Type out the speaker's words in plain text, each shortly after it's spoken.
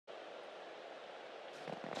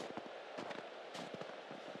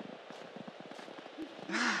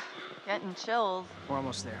Getting chills. We're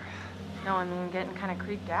almost there. No, I mean getting kind of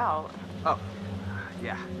creeped out. Oh,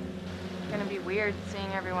 yeah. It's gonna be weird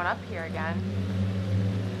seeing everyone up here again.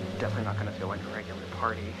 Definitely not gonna feel like a regular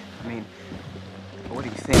party. I mean, what do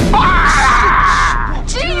you think?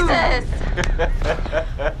 Jesus!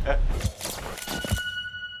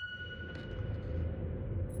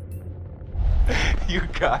 You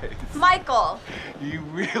guys. Michael! You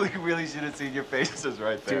really should have seen your faces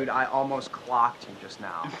right there. Dude, I almost clocked you just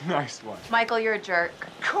now. Nice one. Michael, you're a jerk.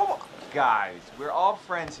 Come on. Guys, we're all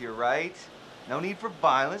friends here, right? No need for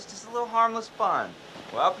violence, just a little harmless fun.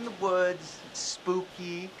 We're up in the woods, it's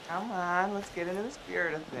spooky. Come on, let's get into the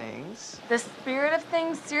spirit of things. The spirit of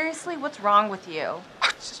things? Seriously? What's wrong with you?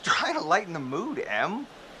 Just trying to lighten the mood, Em.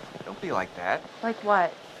 Don't be like that. Like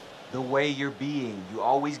what? The way you're being, you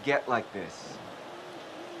always get like this.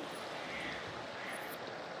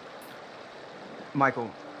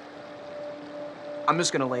 Michael, I'm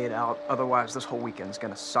just gonna lay it out. Otherwise, this whole weekend's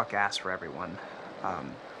gonna suck ass for everyone.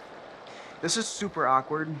 This is super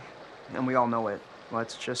awkward, and we all know it.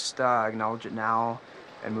 Let's just acknowledge it now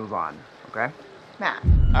and move on, okay? Matt.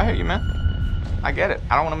 I hear you, man. I get it.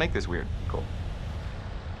 I don't want to make this weird. Cool.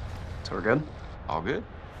 So we're good? All good?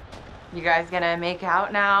 You guys gonna make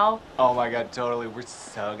out now? Oh my god, totally. We're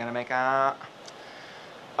so gonna make out.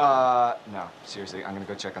 No, seriously, I'm gonna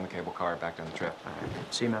go check on the cable car back down the trip. All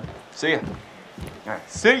right. See you, man. See ya. All right.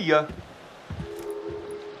 See ya.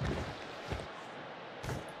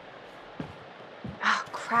 Oh,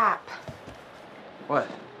 crap. What?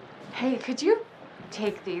 Hey, could you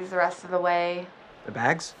take these the rest of the way? The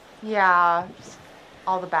bags? Yeah, just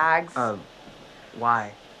all the bags.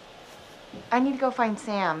 Why? I need to go find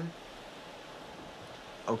Sam.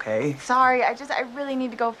 Okay. Sorry, I really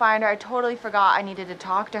need to go find her. I totally forgot I needed to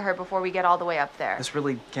talk to her before we get all the way up there. This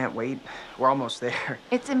really can't wait. We're almost there.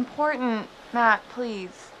 It's important. Matt,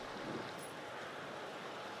 please.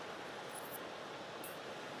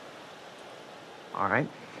 All right.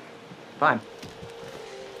 Fine.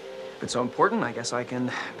 If it's so important, I guess I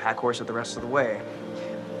can pack horse it the rest of the way.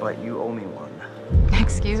 But you owe me one.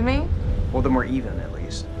 Excuse me? Well, then we're even, at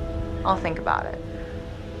least. I'll think about it.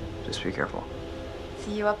 Just be careful.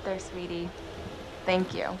 See you up there, sweetie.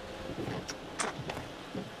 Thank you.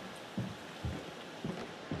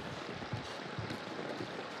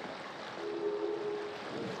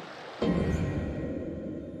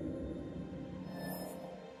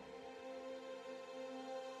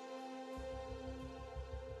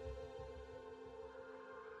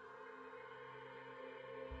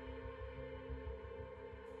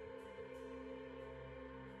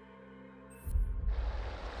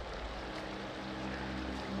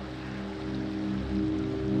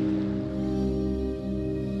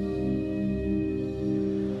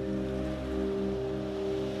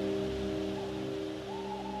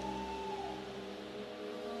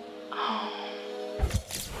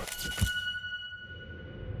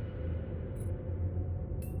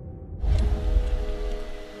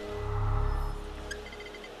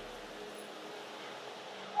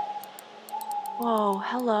 Whoa,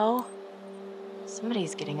 hello.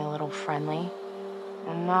 Somebody's getting a little friendly.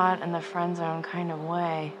 And not in the friend zone kind of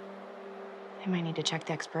way. They might need to check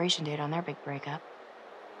the expiration date on their big breakup.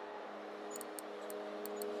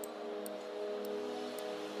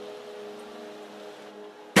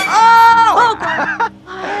 Oh!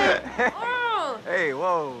 Oh! Hey,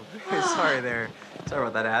 whoa. Sorry there. Sorry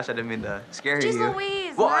about that, Ash. I didn't mean to scare Jeez you.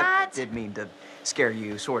 Louise, well, Matt. I did mean to scare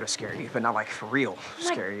you, sort of scare you, but not like for real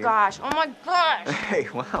scare you. Oh my gosh. Hey,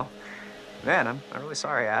 wow. Man, I'm really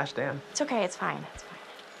sorry, Ash. Damn. It's okay, it's fine, it's fine.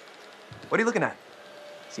 What are you looking at?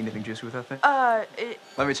 See anything juicy with that thing?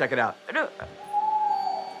 Let me check it out.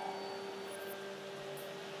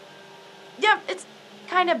 Yeah, it's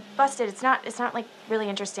kind of busted. It's not like really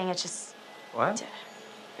interesting. It's just. What?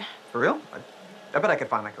 For real? I bet I could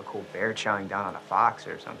find like a cool bear chowing down on a fox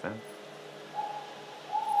or something.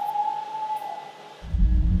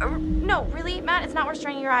 No, really, Matt, it's not worth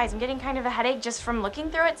straining your eyes. I'm getting kind of a headache just from looking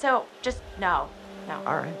through it, so just no.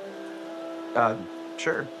 All right.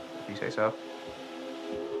 Sure, if you say so.